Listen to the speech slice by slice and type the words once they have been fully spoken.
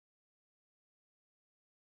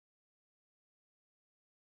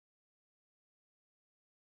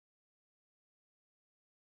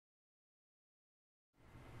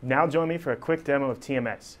Now join me for a quick demo of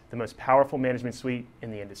TMS, the most powerful management suite in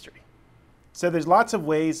the industry. So there's lots of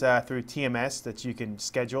ways through TMS that you can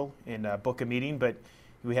schedule and book a meeting, but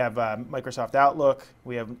we have Microsoft Outlook,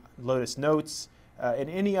 we have Lotus Notes, and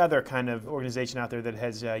any other kind of organization out there that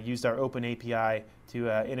has used our open API to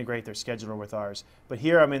integrate their scheduler with ours. But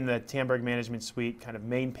here I'm in the Tandberg Management Suite kind of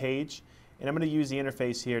main page, and I'm going to use the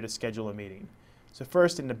interface here to schedule a meeting. So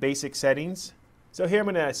first in the basic settings, so here I'm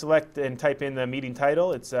going to select and type in the meeting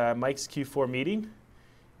title. It's Mike's Q4 meeting.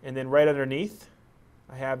 And then right underneath,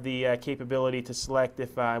 I have the capability to select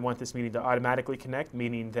if I want this meeting to automatically connect,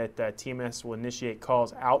 meaning that TMS will initiate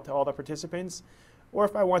calls out to all the participants, or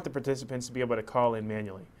if I want the participants to be able to call in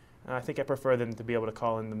manually. I think I prefer them to be able to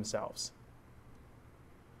call in themselves.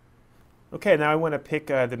 Okay, now I want to pick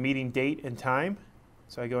the meeting date and time.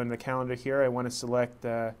 So I go into the calendar here. I want to select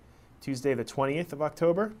Tuesday the 20th of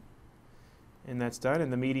October. And that's done,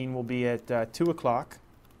 and the meeting will be at 2 o'clock.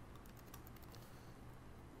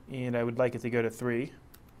 And I would like it to go to 3,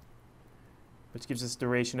 which gives us a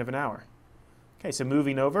duration of an hour. Okay, so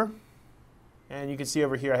moving over, and you can see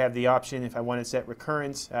over here I have the option if I want to set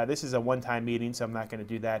recurrence. This is a one-time meeting, so I'm not going to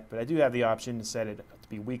do that, but I do have the option to set it to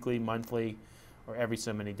be weekly, monthly, or every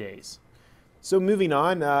so many days. So moving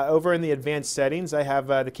on, over in the advanced settings, I have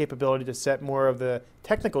the capability to set more of the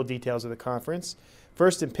technical details of the conference.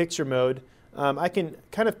 First, in picture mode, I can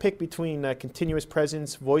kind of pick between continuous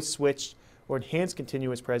presence, voice switch, or enhanced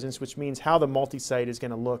continuous presence, which means how the multi-site is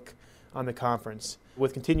going to look on the conference.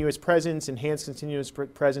 With continuous presence, enhanced continuous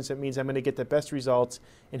presence, it means I'm going to get the best results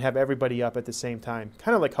and have everybody up at the same time,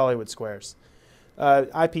 kind of like Hollywood Squares.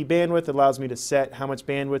 IP bandwidth allows me to set how much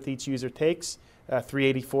bandwidth each user takes.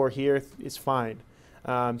 384 here is fine.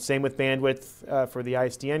 Same with bandwidth for the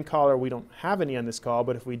ISDN caller. We don't have any on this call,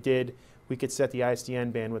 but if we did, we could set the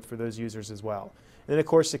ISDN bandwidth for those users as well. And then, of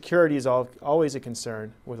course, security is always a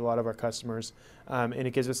concern with a lot of our customers, and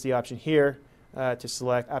it gives us the option here to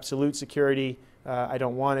select absolute security, I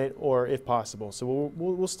don't want it, or if possible. So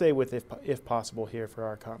we'll stay with if possible here for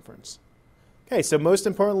our conference. Okay, so most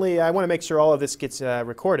importantly, I want to make sure all of this gets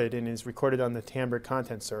recorded and is recorded on the Tandberg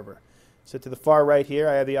content server. So to the far right here,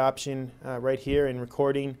 I have the option right here in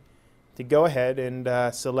recording to go ahead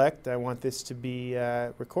and select I want this to be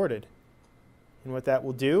recorded. And what that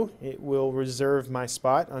will do, it will reserve my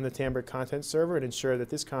spot on the Tandberg content server and ensure that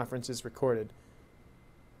this conference is recorded.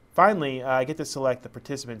 Finally, I get to select the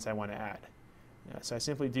participants I want to add. So I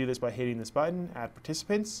simply do this by hitting this button, Add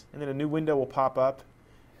Participants, and then a new window will pop up.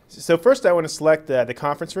 So first I want to select the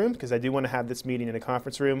conference room, because I do want to have this meeting in a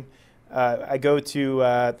conference room. I go to,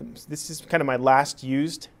 this is kind of my last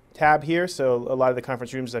used tab here, so a lot of the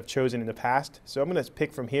conference rooms I've chosen in the past. So I'm going to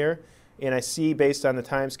pick from here. And I see based on the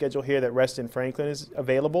time schedule here that Reston Franklin is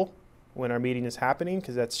available when our meeting is happening,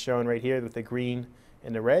 because that's shown right here with the green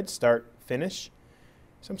and the red, start, finish.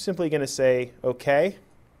 So I'm simply going to say OK,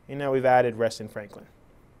 and now we've added Reston Franklin.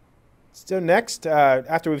 So next,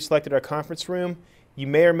 after we've selected our conference room, you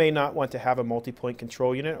may or may not want to have a multi-point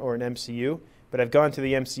control unit or an MCU, but I've gone to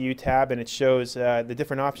the MCU tab and it shows the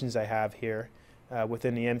different options I have here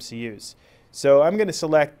within the MCUs. So I'm going to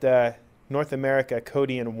select North America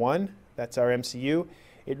Codian 1. That's our MCU.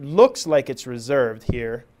 It looks like it's reserved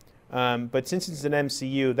here, but since it's an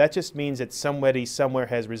MCU, that just means that somebody somewhere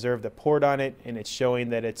has reserved a port on it and it's showing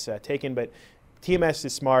that it's taken, but TMS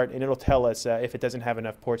is smart and it'll tell us if it doesn't have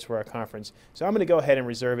enough ports for our conference. So I'm going to go ahead and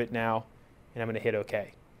reserve it now, and I'm going to hit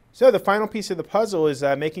OK. So the final piece of the puzzle is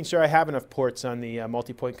making sure I have enough ports on the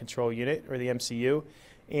multi-point control unit, or the MCU.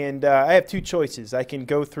 And I have two choices. I can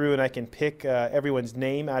go through and I can pick everyone's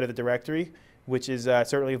name out of the directory, which is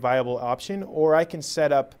certainly a viable option, or I can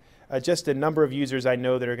set up just a number of users I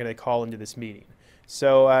know that are going to call into this meeting.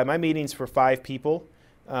 So my meeting's for 5 people.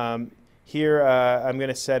 Here I'm going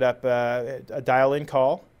to set up a dial-in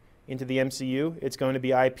call into the MCU. It's going to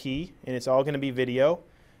be IP, and it's all going to be video.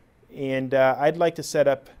 And I'd like to set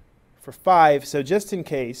up for 5, so just in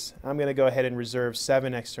case, I'm going to go ahead and reserve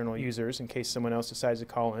 7 external users in case someone else decides to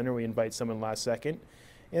call in or we invite someone last second.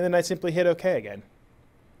 And then I simply hit OK again.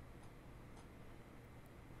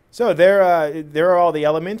 So there are all the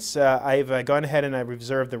elements. I've gone ahead and I've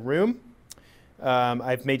reserved the room.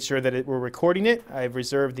 I've made sure that we're recording it. I've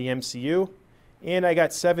reserved the MCU. And I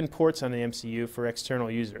got 7 ports on the MCU for external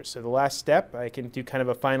users. So the last step, I can do kind of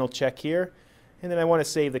a final check here. And then I want to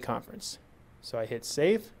save the conference. So I hit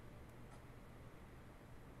Save.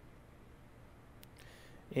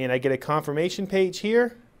 And I get a confirmation page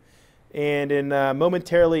here. And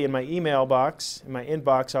momentarily in my email box, in my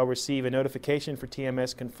inbox, I'll receive a notification for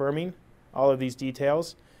TMS confirming all of these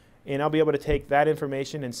details. And I'll be able to take that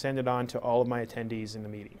information and send it on to all of my attendees in the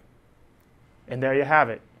meeting. And there you have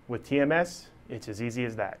it. With TMS, it's as easy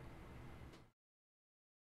as that.